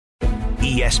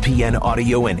ESPN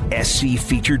Audio and SC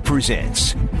Featured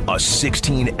presents a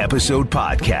 16-episode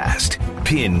podcast,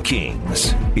 Pin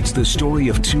Kings. It's the story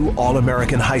of two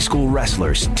All-American high school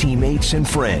wrestlers, teammates, and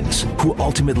friends who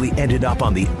ultimately ended up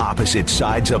on the opposite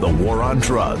sides of the war on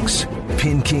drugs.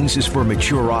 Pin Kings is for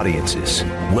mature audiences.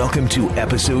 Welcome to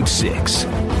Episode 6,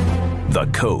 The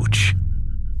Coach.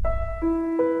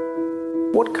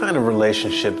 What kind of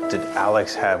relationship did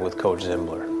Alex have with Coach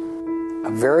Zimbler? A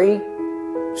very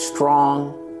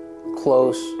strong,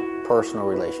 close, personal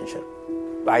relationship.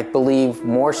 I believe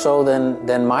more so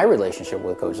than my relationship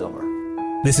with Coach Zimbler.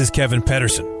 This is Kevin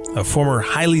Pedersen, a former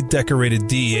highly decorated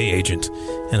DEA agent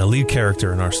and a lead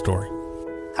character in our story.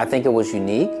 I think it was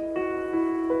unique.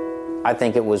 I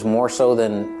think it was more so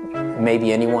than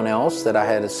maybe anyone else that I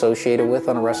had associated with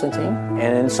on a wrestling team.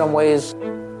 And in some ways,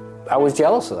 I was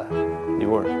jealous of that. You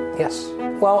were? Yes.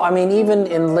 Well, I mean, even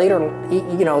in later,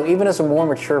 even as a more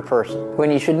mature person,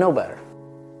 when you should know better.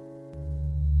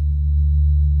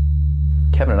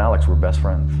 Kevin and Alex were best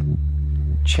friends.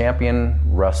 Champion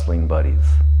wrestling buddies.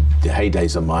 The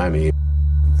heydays of Miami.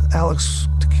 Alex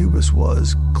Tecubas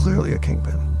was clearly a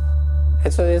kingpin.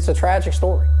 It's a tragic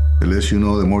story. The less you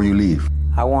know, the more you leave.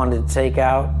 I wanted to take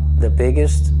out the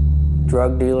biggest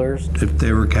drug dealers. If they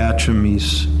ever catch him,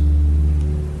 he's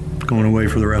going away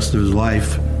for the rest of his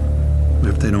life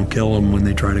if they don't kill him when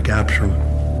they try to capture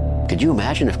him. Could you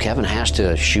imagine if Kevin has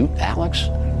to shoot Alex?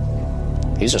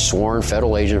 He's a sworn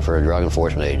federal agent for a drug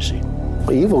enforcement agency.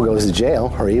 Well, evil goes to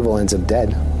jail, or evil ends up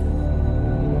dead.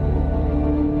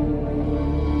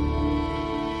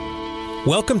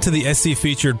 Welcome to the SC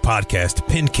Featured podcast,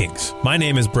 Pin Kings. My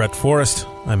name is Brett Forrest.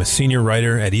 I'm a senior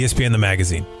writer at ESPN The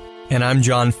Magazine. And I'm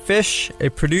John Fish, a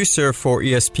producer for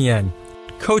ESPN.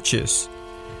 Coaches.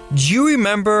 Do you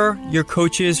remember your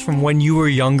coaches from when you were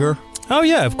younger? Oh,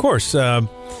 yeah, of course. They're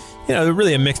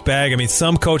really a mixed bag. I mean,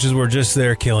 some coaches were just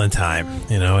there killing time,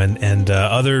 and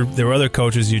there were other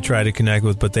coaches you tried to connect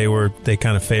with, but they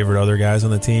kind of favored other guys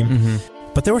on the team.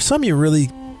 Mm-hmm. But there were some you really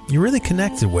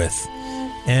connected with,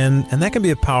 and that can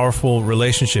be a powerful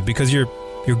relationship because you're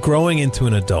growing into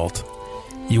an adult.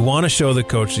 You want to show the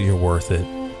coach that you're worth it.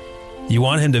 You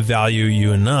want him to value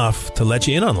you enough to let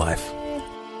you in on life.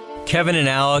 Kevin and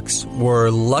Alex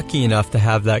were lucky enough to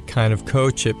have that kind of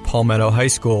coach at Palmetto High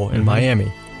School in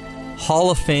Miami. Hall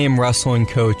of Fame wrestling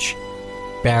coach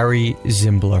Barry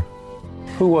Zimbler.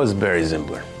 Who was Barry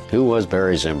Zimbler?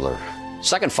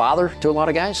 Second father to a lot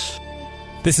of guys.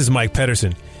 This is Mike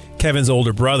Pedersen, Kevin's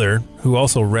older brother, who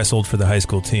also wrestled for the high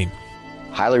school team.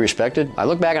 Highly respected. I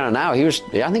look back on it now. I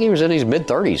think he was in his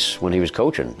mid-30s when he was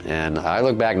coaching. And I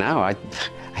look back now,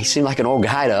 he seemed like an old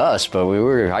guy to us, but we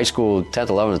were high school 10th,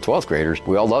 11th, and 12th graders.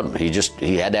 We all loved him.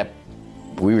 He had that,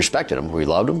 we respected him. We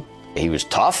loved him. He was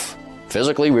tough.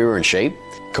 Physically, we were in shape.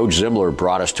 Coach Zimbler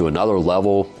brought us to another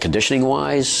level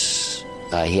conditioning-wise.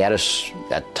 He had us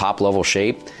at top-level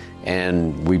shape,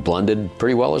 and we blended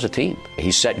pretty well as a team.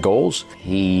 He set goals.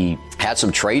 He had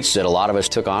some traits that a lot of us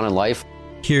took on in life.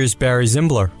 Here's Barry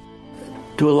Zimbler.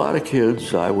 To a lot of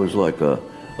kids, I was like a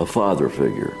father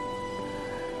figure.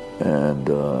 And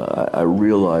I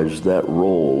realized that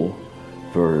role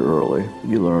very early.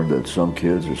 You learn that some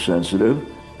kids are sensitive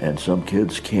and some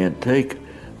kids can't take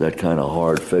that kind of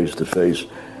hard face-to-face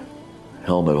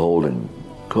helmet-holding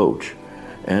coach.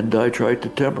 And I tried to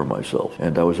temper myself,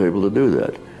 and I was able to do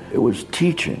that. It was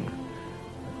teaching.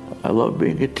 I love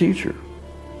being a teacher,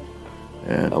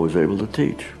 and I was able to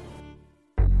teach.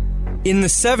 In the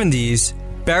 70s,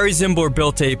 Barry Zimbler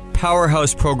built a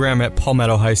powerhouse program at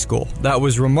Palmetto High School. That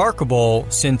was remarkable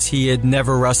since he had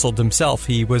never wrestled himself.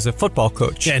 He was a football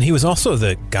coach. Yeah, and he was also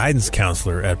the guidance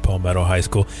counselor at Palmetto High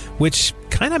School, which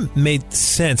kind of made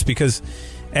sense because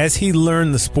as he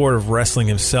learned the sport of wrestling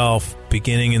himself,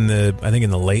 beginning in the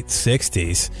late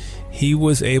 60s, he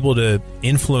was able to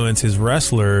influence his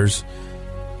wrestlers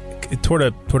toward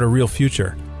a real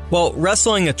future. Well,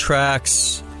 wrestling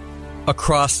attracts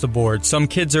across the board. Some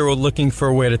kids are looking for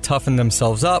a way to toughen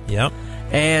themselves up. Yep.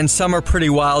 And some are pretty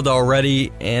wild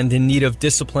already and in need of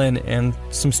discipline and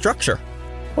some structure.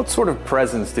 What sort of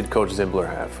presence did Coach Zimbler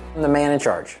have? The man in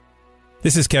charge.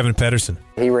 This is Kevin Pedersen.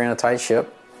 He ran a tight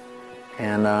ship,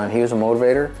 and he was a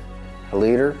motivator, a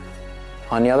leader.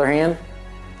 On the other hand,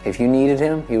 if you needed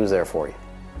him, he was there for you.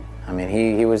 I mean,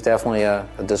 he was definitely a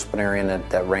disciplinarian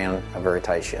that ran a very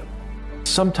tight ship.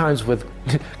 Sometimes with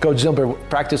Coach Zimbler,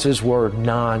 practices were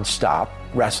non-stop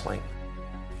wrestling.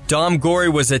 Dom Gorey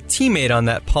was a teammate on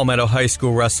that Palmetto High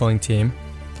School wrestling team,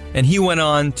 and he went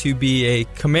on to be a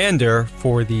commander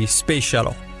for the Space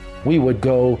Shuttle. We would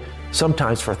go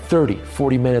sometimes for 30,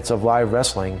 40 minutes of live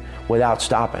wrestling without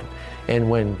stopping. And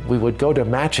when we would go to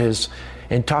matches,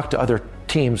 and talk to other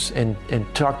teams and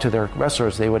talk to their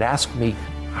wrestlers, they would ask me,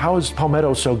 how is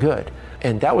Palmetto so good?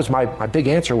 And that was my big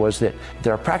answer, was that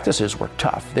their practices were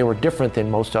tough. They were different than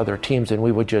most other teams, and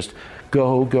we would just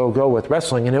go with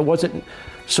wrestling. And it wasn't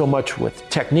so much with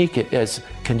technique as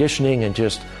conditioning and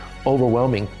just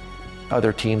overwhelming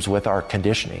other teams with our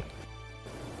conditioning.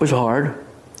 It was hard,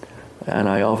 and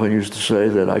I often used to say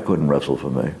that I couldn't wrestle for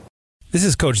me. This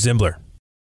is Coach Zimbler.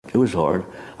 It was hard.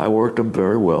 I worked them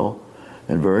very well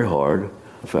and very hard.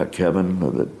 In fact, Kevin,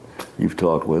 that you've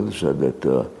talked with, said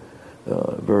that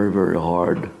very, very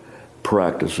hard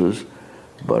practices,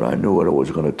 but I knew what it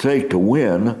was going to take to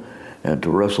win and to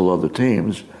wrestle other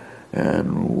teams,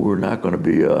 and we're not going to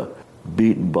be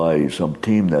beaten by some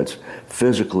team that's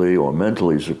physically or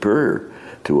mentally superior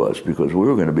to us, because we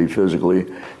were going to be physically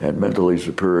and mentally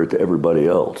superior to everybody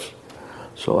else.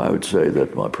 So I would say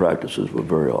that my practices were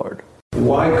very hard.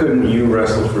 Why couldn't you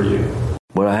wrestle for you?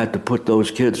 What I had to put those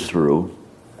kids through,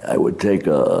 I would take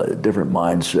a different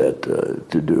mindset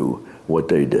to do what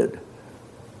they did.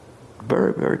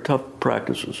 Very, very tough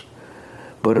practices,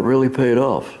 but it really paid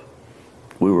off.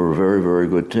 We were a very, very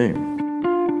good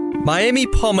team. Miami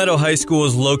Palmetto High School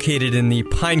is located in the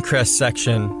Pinecrest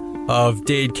section of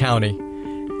Dade County.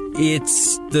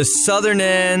 It's the southern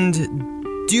end,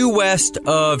 due west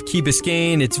of Key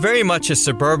Biscayne. It's very much a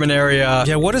suburban area.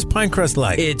 Yeah, what is Pinecrest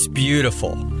like? It's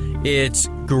beautiful. It's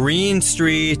green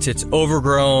streets. It's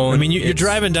overgrown. I mean, you're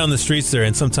driving down the streets there,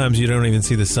 and sometimes you don't even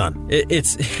see the sun.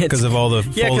 It's because of all the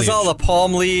foliage. Yeah, because all the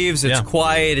palm leaves. It's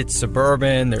quiet. It's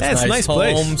suburban. There's nice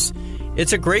homes. Place.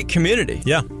 It's a great community.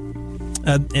 Yeah,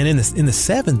 and in the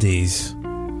 70s,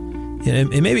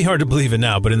 it may be hard to believe it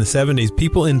now, but in the 70s,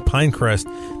 people in Pinecrest,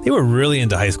 they were really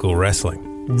into high school wrestling.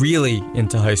 Really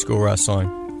into high school wrestling.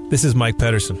 This is Mike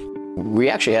Pedersen. We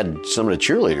actually had some of the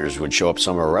cheerleaders would show up at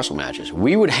some of our wrestle matches.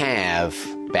 We would have,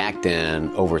 back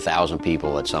then, over 1,000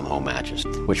 people at some home matches,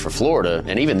 which for Florida,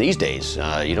 and even these days,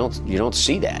 you don't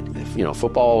see that.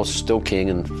 Football is still king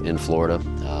in Florida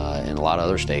and a lot of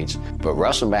other states. But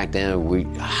wrestling back then,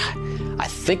 I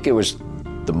think it was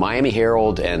the Miami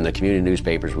Herald and the community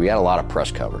newspapers. We had a lot of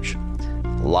press coverage.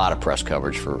 A lot of press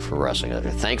coverage for wrestling.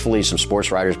 Thankfully, some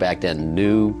sports writers back then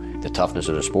knew the toughness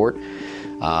of the sport.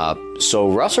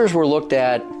 So wrestlers were looked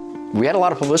at. We had a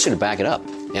lot of publicity to back it up,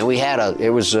 and it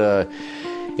was an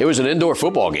indoor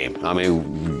football game. I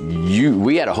mean,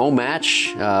 we had a home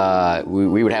match.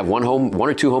 We would have one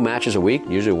or two home matches a week,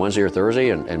 usually Wednesday or Thursday,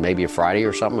 and maybe a Friday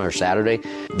or something, or Saturday.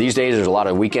 These days, there's a lot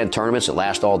of weekend tournaments that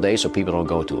last all day, so people don't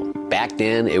go to them. Back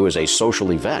then, it was a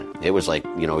social event. It was like,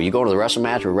 you go to the wrestling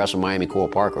match, or wrestle Miami Coral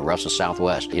Park, or wrestle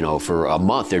Southwest. For a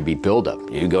month, there'd be buildup.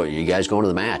 You guys going to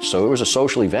the match. So it was a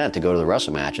social event to go to the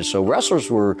wrestling matches. So wrestlers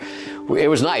it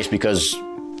was nice because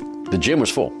the gym was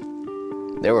full.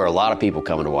 There were a lot of people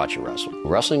coming to watch you wrestle.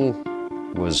 Wrestling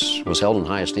was held in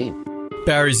high esteem.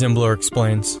 Barry Zimbler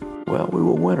explains. Well, we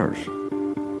were winners.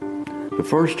 The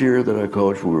first year that I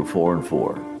coached, we were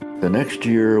 4-4. The next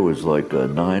year was like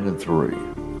 9-3.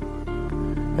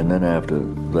 And then after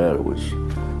that, it was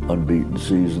unbeaten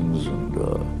seasons and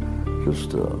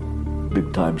just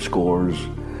big-time scores.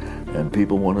 And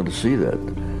people wanted to see that.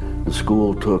 The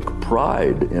school took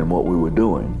pride in what we were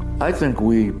doing. I think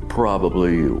we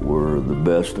probably were the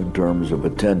best in terms of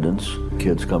attendance,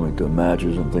 kids coming to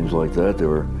matches and things like that. There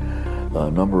were a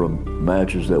number of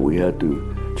matches that we had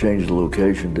to change the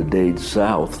location to Dade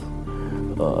South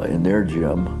in their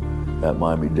gym at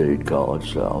Miami-Dade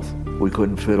College South. We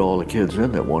couldn't fit all the kids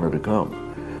in that wanted to come.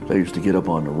 They used to get up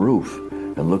on the roof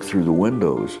and look through the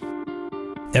windows.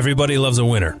 Everybody loves a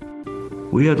winner.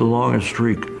 We had the longest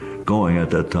streak going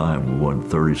at that time. We won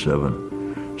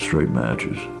 37 straight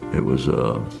matches. It was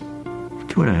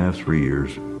 2.5, 3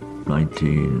 years,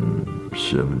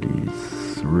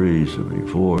 1973,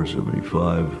 74,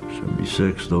 75,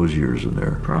 76, those years in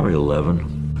there. Probably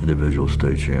 11 individual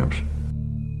state champs.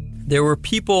 There were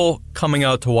people coming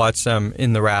out to watch them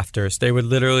in the rafters. They would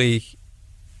literally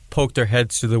poke their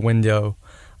heads through the window.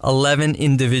 11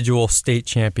 individual state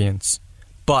champions.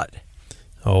 But.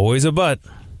 Always a but.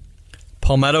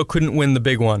 Palmetto couldn't win the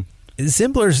big one.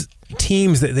 Zimbler's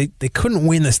teams, they couldn't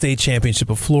win the state championship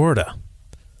of Florida.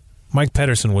 Mike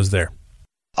Pedersen was there.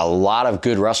 A lot of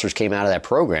good wrestlers came out of that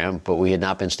program, but we had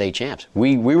not been state champs.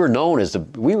 We were known as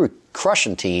we were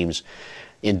crushing teams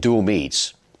in dual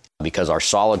meets because our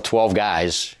solid 12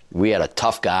 guys, we had a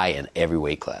tough guy in every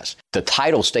weight class. The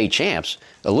title state champs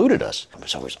eluded us.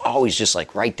 So it was always just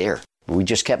like right there. We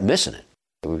just kept missing it.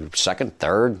 We were second,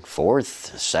 third,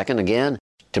 fourth, second again.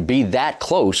 To be that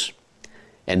close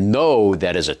and know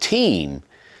that as a team,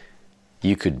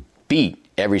 you could beat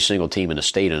every single team in the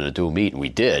state in a dual meet, and we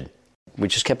did. we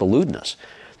just kept eluding us.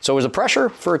 So was the pressure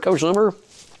for Coach Zimmer?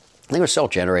 I think it was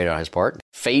self-generated on his part.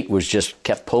 Fate was just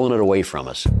kept pulling it away from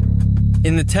us.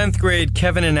 In the 10th grade,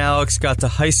 Kevin and Alex got to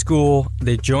high school.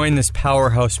 They joined this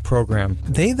powerhouse program.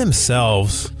 They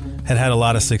themselves had a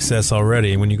lot of success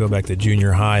already. When you go back to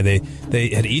junior high, they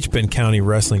had each been county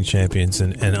wrestling champions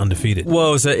and undefeated.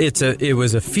 Well, it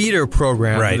was a feeder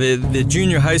program. Right. The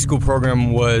junior high school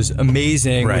program was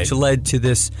amazing, Right. which led to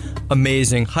this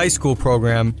amazing high school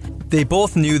program. They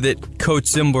both knew that Coach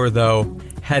Zimbler, though,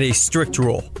 had a strict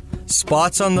rule.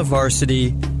 Spots on the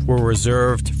varsity were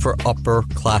reserved for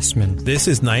upperclassmen. This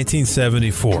is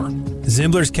 1974.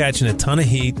 Zimbler's catching a ton of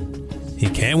heat. He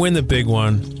can't win the big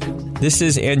one. This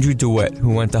is Andrew DeWitt,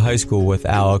 who went to high school with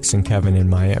Alex and Kevin in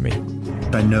Miami.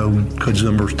 I know Coach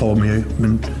Zimmer told me,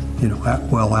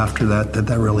 well after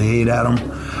that really ate at him.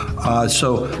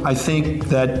 So I think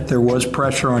that there was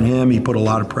pressure on him. He put a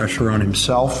lot of pressure on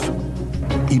himself.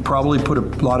 He probably put a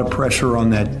lot of pressure on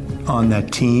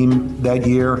that team that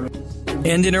year.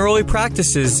 And in early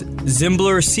practices,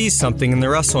 Zimbler sees something in the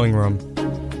wrestling room.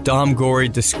 Dom Gorey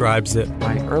describes it.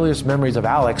 My earliest memories of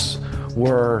Alex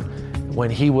were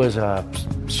when he was a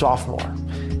sophomore,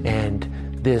 and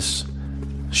this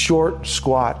short,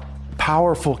 squat,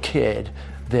 powerful kid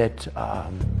that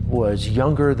was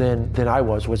younger than I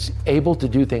was able to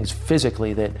do things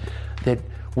physically that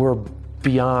were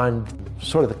beyond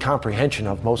sort of the comprehension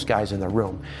of most guys in the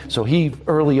room. So he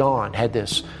early on had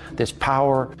this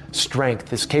power, strength,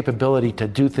 this capability to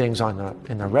do things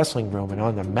in the wrestling room and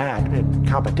on the mat in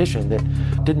competition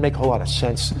that didn't make a whole lot of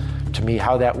sense to me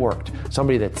how that worked.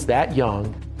 Somebody that's that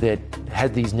young that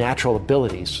had these natural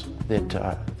abilities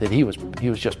that he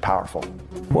was just powerful.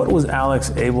 What was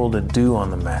Alex able to do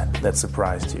on the mat that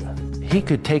surprised you? He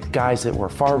could take guys that were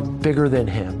far bigger than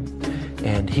him,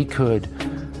 and he could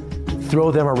throw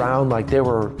them around like they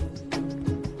were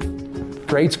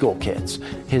grade school kids.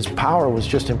 His power was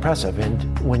just impressive,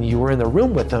 and when you were in the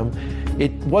room with him,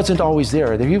 it wasn't always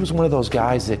there. He was one of those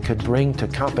guys that could bring to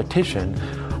competition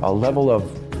a level of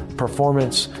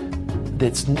performance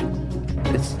it's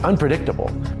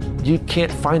unpredictable. You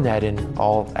can't find that in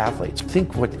all athletes. I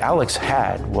think what Alex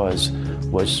had was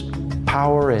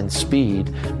power and speed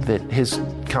that his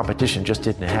competition just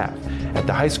didn't have. At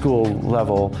the high school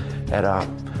level, at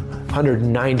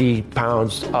 190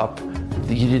 pounds up,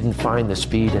 you didn't find the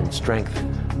speed and strength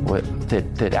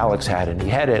that Alex had, and he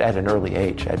had it at an early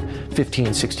age. At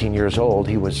 15, 16 years old,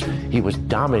 he was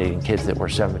dominating kids that were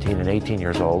 17 and 18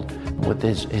 years old with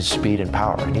his speed and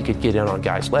power. And he could get in on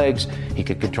guys' legs, he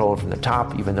could control it from the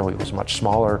top, even though he was much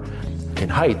smaller in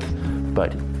height,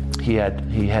 but he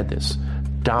had this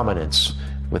dominance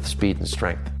with speed and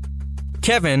strength.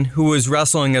 Kevin, who was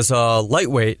wrestling as a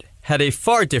lightweight, had a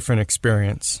far different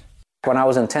experience. When I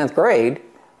was in 10th grade,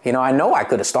 I know I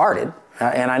could have started,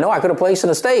 and I know I could have placed in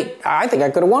the state. I think I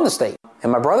could have won the state.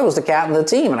 And my brother was the captain of the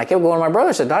team, and I kept going to my brother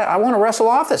and said, I want to wrestle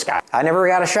off this guy. I never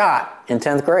got a shot in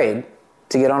 10th grade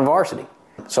to get on varsity.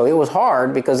 So it was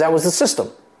hard because that was the system.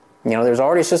 There's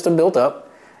already a system built up,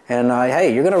 and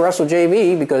hey, you're going to wrestle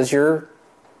JV because you're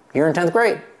in 10th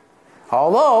grade.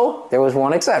 Although, there was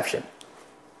one exception,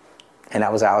 and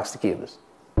that was Alex DeCubas.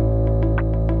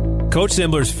 Coach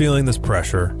Zimbler's feeling this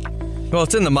pressure. Well,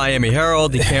 it's in the Miami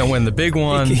Herald. He can't win the big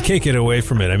one. He can't get away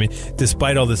from it. I mean,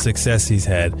 despite all the success he's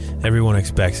had, everyone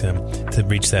expects him to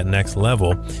reach that next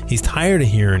level. He's tired of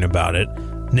hearing about it,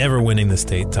 never winning the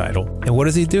state title. And what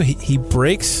does he do? He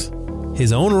breaks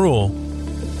his own rule,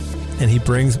 and he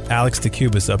brings Alex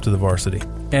DeCubas up to the varsity.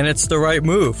 And it's the right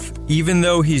move. Even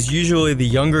though he's usually the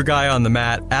younger guy on the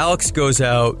mat, Alex goes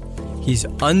out. He's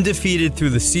undefeated through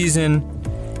the season.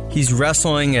 He's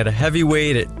wrestling at a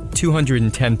heavyweight at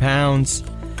 210 pounds.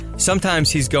 Sometimes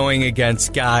he's going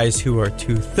against guys who are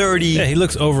 230. Yeah, he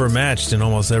looks overmatched in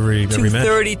almost every match.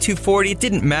 230, 240, it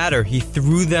didn't matter. He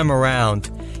threw them around.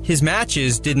 His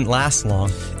matches didn't last long.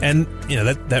 And,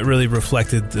 that really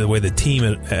reflected the way the team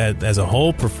as a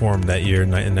whole performed that year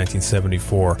in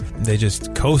 1974. They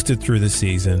just coasted through the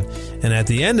season. And at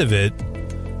the end of it,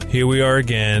 here we are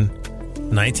again,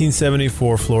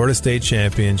 1974 Florida State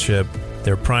Championship.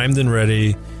 They're primed and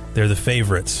ready. They're the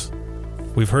favorites.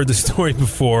 We've heard the story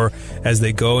before as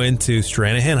they go into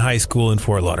Stranahan High School in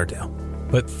Fort Lauderdale.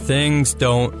 But things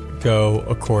don't go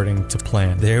according to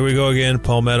plan. There we go again,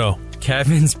 Palmetto.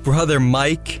 Kevin's brother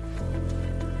Mike,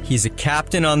 he's a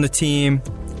captain on the team.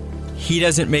 He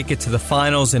doesn't make it to the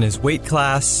finals in his weight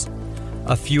class.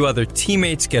 A few other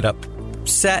teammates get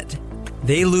upset.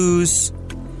 They lose.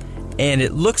 And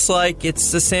it looks like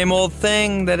it's the same old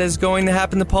thing that is going to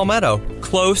happen to Palmetto.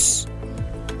 Close,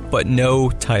 but no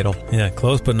title. Yeah,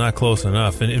 close but not close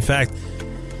enough. And in fact,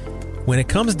 When it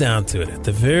comes down to it, at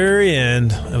the very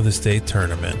end of the state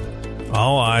tournament,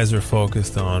 all eyes are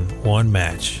focused on one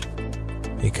match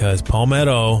because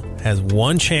Palmetto has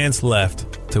one chance left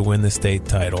to win the state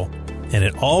title, and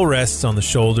it all rests on the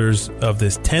shoulders of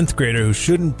this 10th grader who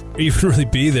shouldn't even really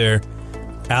be there,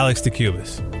 Alex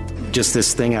DeCubas. Just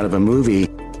this thing out of a movie.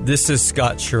 This is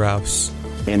Scott Scharouse.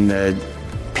 In the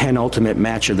penultimate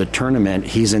match of the tournament,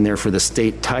 he's in there for the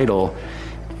state title,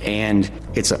 and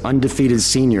it's an undefeated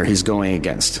senior he's going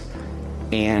against.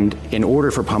 And in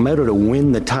order for Palmetto to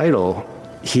win the title,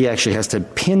 he actually has to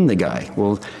pin the guy.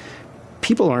 Well,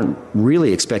 people aren't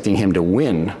really expecting him to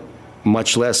win,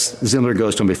 much less Zimler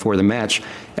goes to him before the match.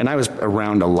 And I was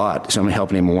around a lot, so I'm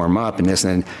helping him warm up and this.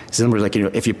 And Zimler's like,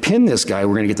 if you pin this guy,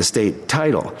 we're going to get the state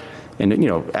title. And,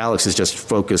 Alex is just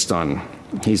focused on,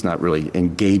 he's not really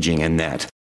engaging in that.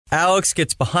 Alex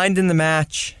gets behind in the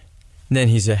match, then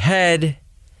he's ahead,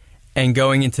 and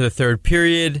going into the third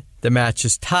period, the match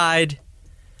is tied.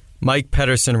 Mike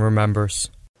Pedersen remembers.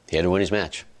 He had to win his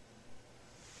match.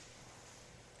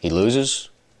 He loses,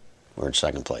 we're in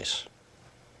second place.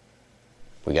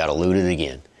 We got eluded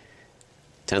again.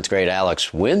 10th grade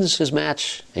Alex wins his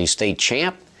match, and he's state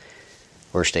champ.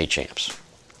 We're state champs.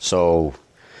 So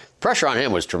pressure on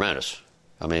him was tremendous.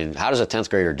 I mean, how does a 10th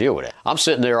grader deal with it? I'm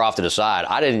sitting there off to the side.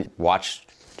 I didn't watch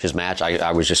his match.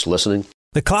 I was just listening.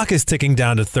 The clock is ticking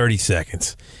down to 30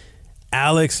 seconds.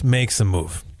 Alex makes a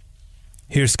move.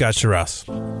 Here's Scott Scharouse.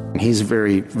 He's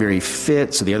very, very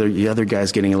fit, so the other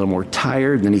guy's getting a little more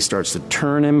tired, and then he starts to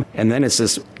turn him, and then it's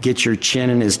this get your chin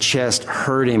in his chest,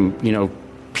 hurt him,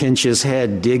 pinch his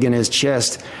head, dig in his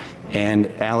chest, and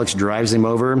Alex drives him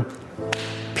over,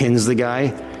 pins the guy,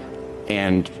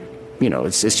 and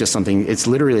it's just something, it's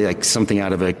literally like something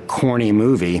out of a corny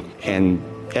movie, and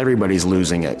everybody's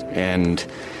losing it. And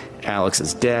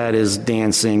Alex's dad is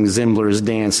dancing, Zimler is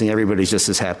dancing, everybody's just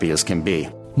as happy as can be.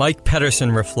 Mike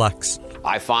Pedersen reflects.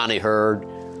 I finally heard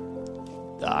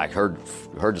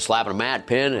the slap of a mat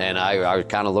pin, and I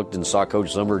kind of looked and saw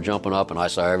Coach Zimmer jumping up, and I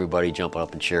saw everybody jumping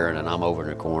up and cheering, and I'm over in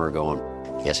the corner going,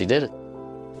 yes, he did it.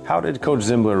 How did Coach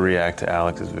Zimler react to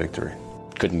Alex's victory?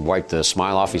 Couldn't wipe the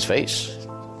smile off his face.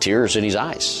 Tears in his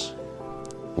eyes.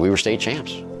 We were state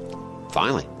champs.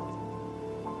 Finally.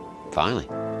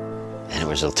 And it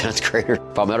was the 10th grader,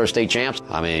 Palmetto state champs.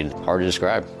 I mean, hard to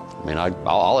describe. I mean,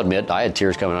 I'll admit, I had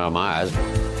tears coming out of my eyes.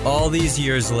 All these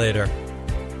years later,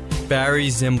 Barry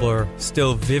Zimbler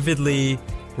still vividly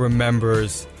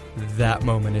remembers that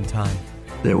moment in time.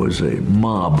 There was a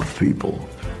mob of people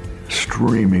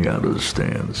streaming out of the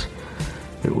stands.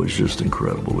 It was just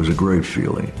incredible. It was a great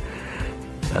feeling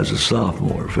as a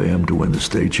sophomore for him to win the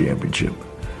state championship.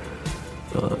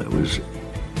 It was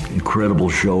incredible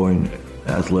showing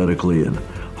athletically and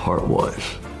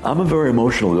heart-wise. I'm a very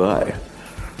emotional guy,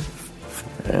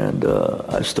 and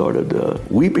I started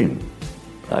weeping.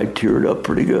 I teared up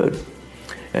pretty good,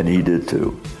 and he did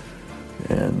too.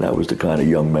 And that was the kind of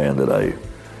young man that I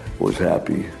was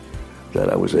happy that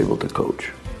I was able to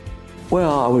coach.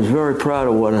 Well, I was very proud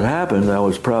of what had happened. I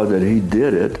was proud that he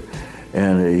did it,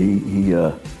 and he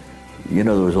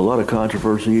there was a lot of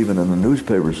controversy even in the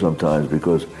newspapers sometimes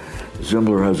because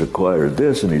Zimler has acquired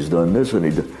this and he's done this,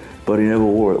 but he never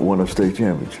won a state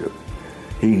championship.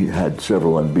 He had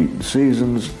several unbeaten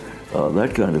seasons,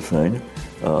 that kind of thing,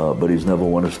 but he's never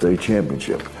won a state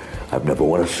championship. I've never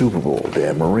won a Super Bowl,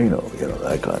 Dan Marino,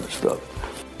 that kind of stuff.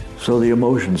 So the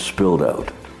emotions spilled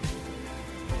out,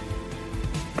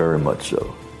 very much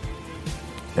so.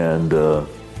 And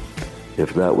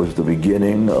if that was the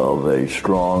beginning of a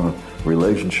strong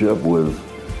relationship with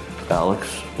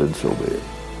Alex, then so be it.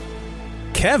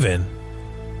 Kevin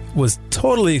was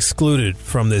totally excluded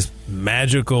from this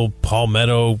magical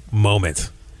Palmetto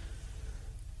moment.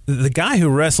 The guy who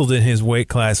wrestled in his weight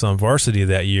class on varsity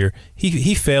that year,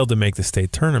 he failed to make the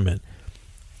state tournament.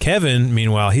 Kevin,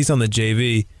 meanwhile, he's on the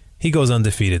JV. He goes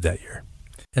undefeated that year.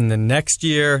 And the next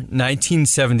year,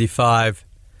 1975,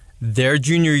 their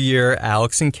junior year,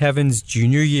 Alex and Kevin's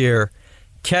junior year,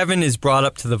 Kevin is brought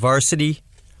up to the varsity.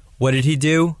 What did he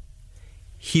do?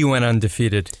 He went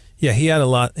undefeated. Yeah, he had a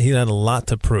lot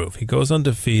to prove. He goes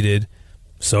undefeated.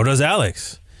 So does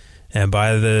Alex. And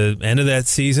by the end of that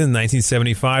season,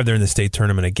 1975, they're in the state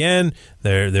tournament again.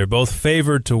 They're both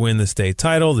favored to win the state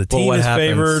title. The team is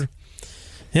favored.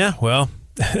 Yeah, well,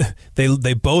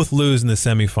 they both lose in the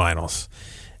semifinals.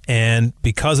 And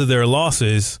because of their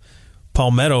losses,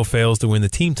 Palmetto fails to win the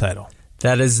team title.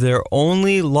 That is their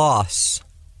only loss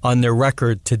on their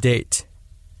record to date.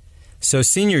 So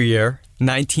senior year,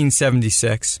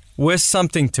 1976, with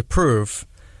something to prove,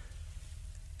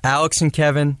 Alex and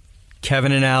Kevin,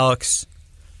 Kevin and Alex,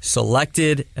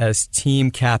 selected as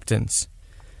team captains.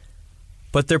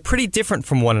 But they're pretty different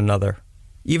from one another,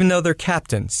 even though they're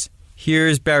captains.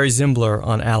 Here's Barry Zimbler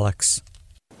on Alex.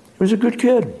 He was a good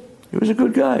kid. He was a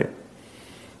good guy.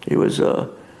 He was,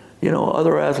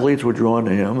 other athletes were drawn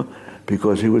to him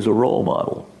because he was a role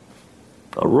model.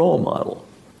 A role model.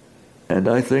 And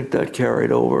I think that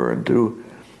carried over into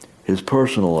his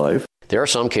personal life. There are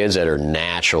some kids that are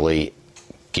naturally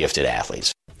gifted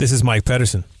athletes. This is Mike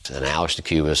Pedersen. And Alex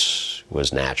DeCubis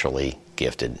was naturally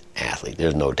gifted athlete.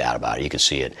 There's no doubt about it. You can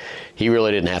see it. He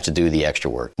really didn't have to do the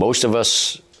extra work. Most of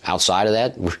us outside of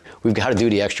that, we've got to do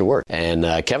the extra work.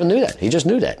 And Kevin knew that. He just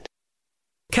knew that.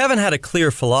 Kevin had a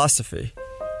clear philosophy.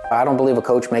 I don't believe a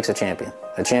coach makes a champion.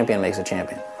 A champion makes a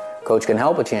champion. Coach can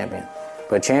help a champion,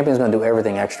 but a champion's going to do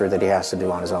everything extra that he has to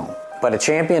do on his own. But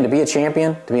to be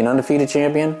an undefeated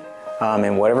champion,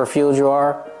 in whatever field you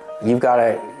are, you've got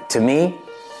to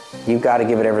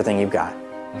give it everything you've got.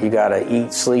 You got to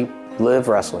eat, sleep, live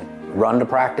wrestling. Run to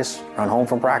practice, run home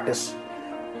from practice,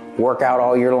 work out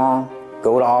all year long,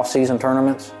 go to off-season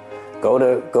tournaments, go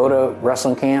to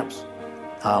wrestling camps,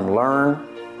 learn,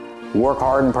 work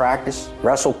hard in practice,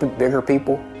 wrestle bigger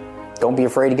people. Don't be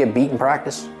afraid to get beat in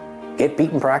practice. Get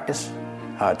beat in practice.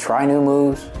 Try new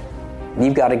moves.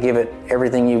 You've got to give it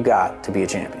everything you've got to be a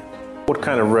champion. What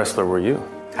kind of wrestler were you?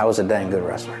 I was a dang good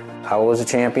wrestler. I was a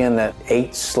champion that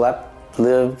ate, slept,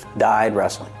 lived, died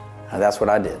wrestling. That's what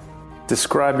I did.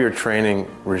 Describe your training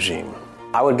regime.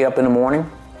 I would get up in the morning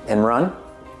and run.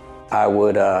 I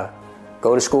would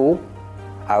go to school.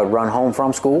 I would run home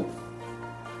from school.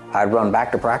 I'd run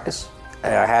back to practice. I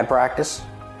had practice.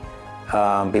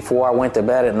 Before I went to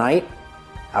bed at night,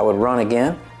 I would run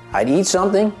again. I'd eat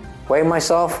something, weigh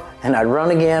myself, and I'd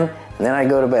run again, and then I'd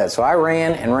go to bed. So I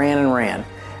ran and ran and ran.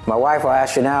 My wife will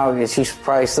ask you now, she's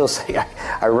probably still say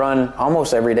I run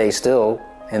almost every day still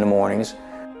in the mornings.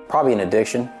 Probably an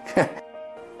addiction.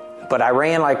 But I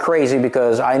ran like crazy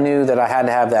because I knew that I had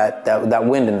to have that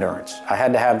wind endurance. I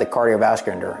had to have the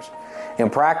cardiovascular endurance. In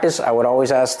practice, I would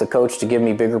always ask the coach to give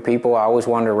me bigger people. I always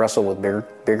wanted to wrestle with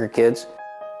bigger kids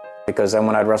because then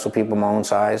when I'd wrestle people my own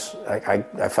size,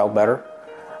 I felt better.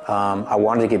 I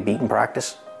wanted to get beat in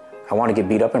practice. I wanted to get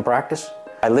beat up in practice.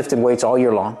 I lifted weights all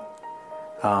year long.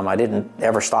 I didn't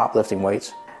ever stop lifting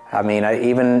weights. I mean,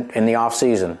 even in the off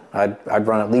season, I'd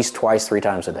run at least 2-3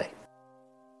 times a day.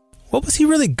 What was he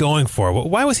really going for?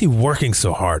 Why was he working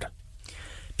so hard?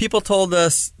 People told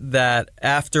us that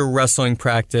after wrestling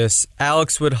practice,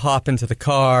 Alex would hop into the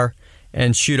car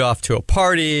and shoot off to a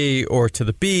party or to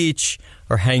the beach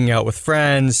or hanging out with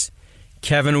friends.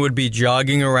 Kevin would be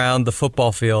jogging around the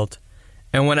football field.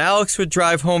 And when Alex would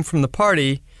drive home from the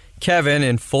party, Kevin,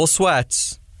 in full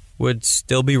sweats, would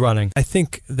still be running. I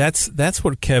think that's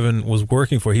what Kevin was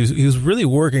working for. He was really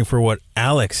working for what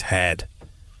Alex had,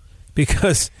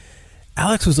 because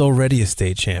Alex was already a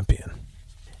state champion.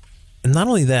 And not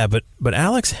only that, but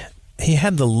Alex, he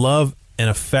had the love and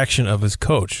affection of his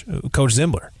coach, Coach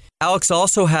Zimbler. Alex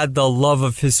also had the love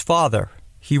of his father.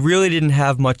 He really didn't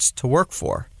have much to work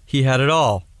for. He had it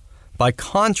all. By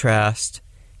contrast,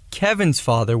 Kevin's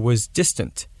father was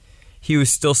distant. He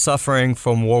was still suffering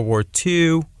from World War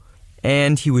II,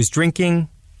 and he was drinking.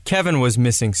 Kevin was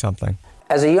missing something.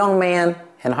 As a young man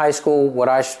in high school, what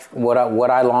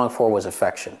I longed for was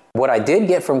affection. What I did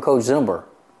get from Coach Zimbler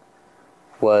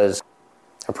was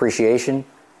appreciation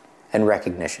and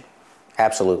recognition.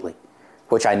 Absolutely.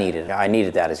 Which I needed. I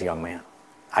needed that as a young man.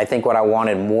 I think what I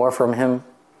wanted more from him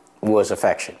was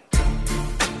affection.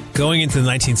 Going into the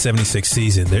 1976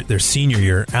 season, their senior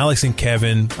year, Alex and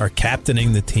Kevin are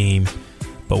captaining the team,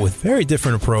 but with very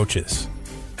different approaches.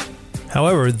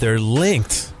 However, they're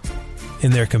linked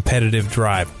in their competitive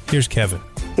drive. Here's Kevin.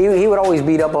 He would always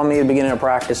beat up on me at the beginning of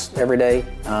practice every day.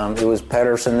 It was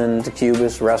Pedersen and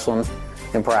DeCubis wrestling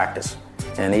in practice.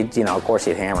 And he'd, of course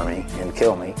he'd hammer me and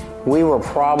kill me. We were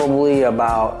probably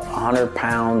about 100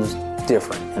 pounds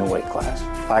different in weight class.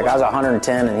 Like I was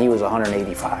 110 and he was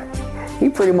 185. He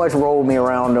pretty much rolled me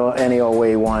around any old way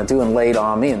he wanted to and laid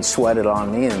on me and sweated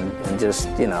on me and just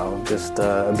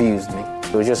abused me.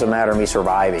 It was just a matter of me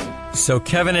surviving. So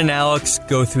Kevin and Alex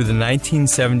go through the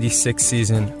 1976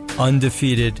 season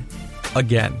undefeated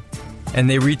again. And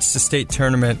they reach the state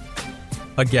tournament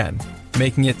again,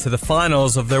 making it to the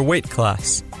finals of their weight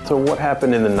class. So what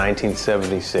happened in the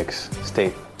 1976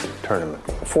 state tournament?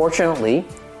 Fortunately,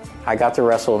 I got to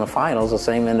wrestle in the finals, the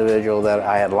same individual that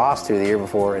I had lost to the year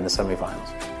before in the semifinals.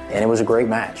 And it was a great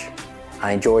match.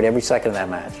 I enjoyed every second of that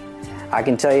match. I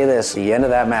can tell you this, the end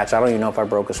of that match, I don't even know if I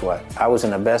broke a sweat. I was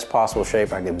in the best possible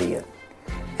shape I could be in.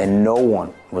 And no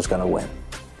one was going to win.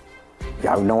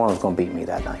 No one was going to beat me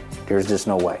that night. There's just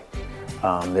no way.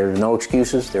 There was no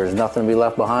excuses. There was nothing to be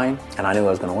left behind, and I knew I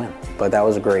was going to win. But that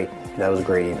was a great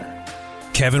evening.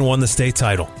 Kevin won the state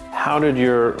title. How did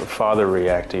your father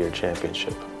react to your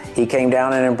championship? He came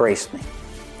down and embraced me.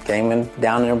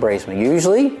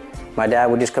 Usually, my dad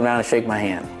would just come down and shake my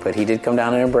hand, but he did come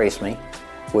down and embrace me,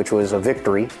 which was a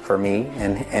victory for me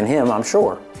and him, I'm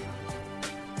sure.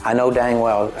 I know dang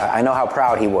well, I know how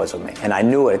proud he was of me, and I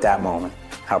knew it at that moment,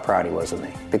 how proud he was of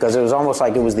me, because it was almost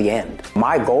like it was the end.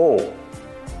 My goal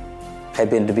had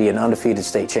been to be an undefeated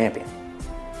state champion,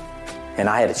 and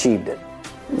I had achieved it.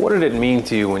 What did it mean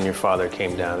to you when your father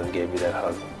came down and gave you that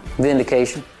hug?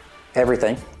 Vindication,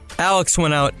 everything. Alex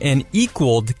went out and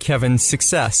equaled Kevin's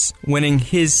success, winning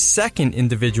his second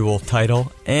individual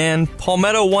title, and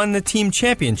Palmetto won the team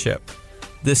championship,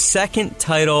 the second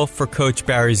title for Coach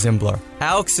Barry Zimbler.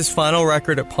 Alex's final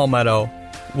record at Palmetto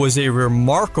was a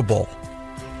remarkable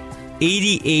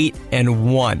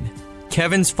 88-1.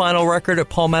 Kevin's final record at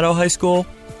Palmetto High School,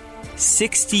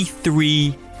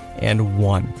 63-1.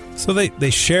 So they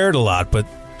shared a lot, but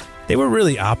they were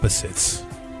really opposites.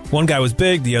 One guy was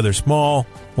big, the other small.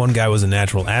 One guy was a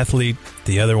natural athlete.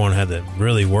 The other one had to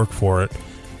really work for it.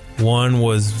 One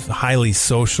was highly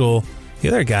social. The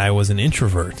other guy was an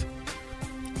introvert.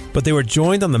 But they were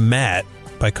joined on the mat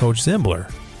by Coach Zimbler,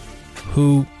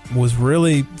 who was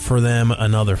really, for them,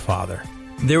 another father.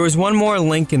 There was one more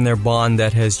link in their bond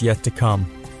that has yet to come.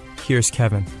 Here's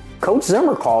Kevin. Coach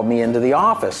Zimmer called me into the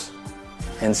office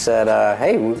and said,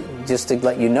 hey, just to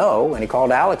let you know, and he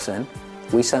called Alex in,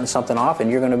 we sent something off and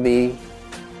you're going to be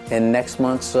in next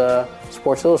month's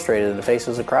Sports Illustrated in the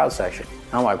Faces of Crowd section.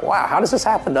 And I'm like, wow, how does this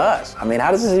happen to us? I mean,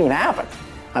 how does this even happen?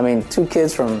 I mean, two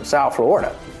kids from South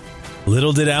Florida.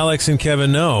 Little did Alex and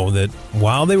Kevin know that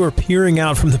while they were peering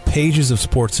out from the pages of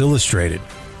Sports Illustrated,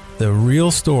 the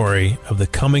real story of the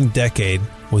coming decade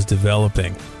was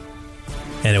developing,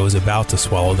 and it was about to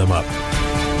swallow them up.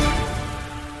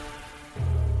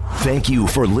 Thank you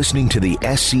for listening to the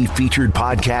SC Featured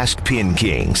Podcast, Pin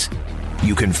Kings.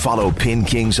 You can follow Pin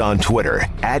Kings on Twitter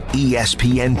at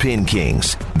ESPN Pin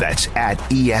Kings. That's at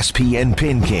ESPN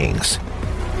Pin Kings.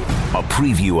 A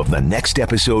preview of the next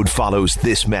episode follows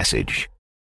this message.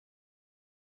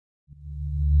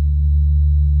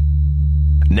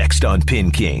 Next on Pin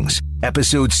Kings,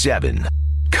 Episode 7,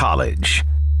 College.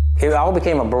 It all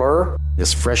became a blur.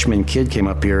 This freshman kid came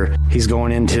up here. He's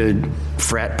going into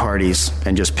frat parties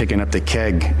and just picking up the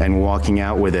keg and walking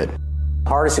out with it.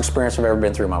 Hardest experience I've ever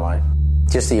been through in my life.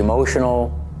 Just the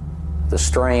emotional, the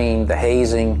strain, the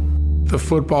hazing. The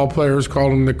football players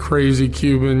called him the crazy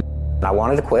Cuban. I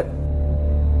wanted to quit.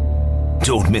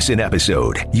 Don't miss an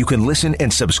episode. You can listen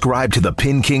and subscribe to the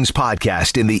Pin Kings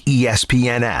podcast in the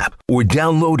ESPN app or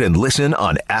download and listen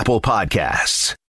on Apple Podcasts.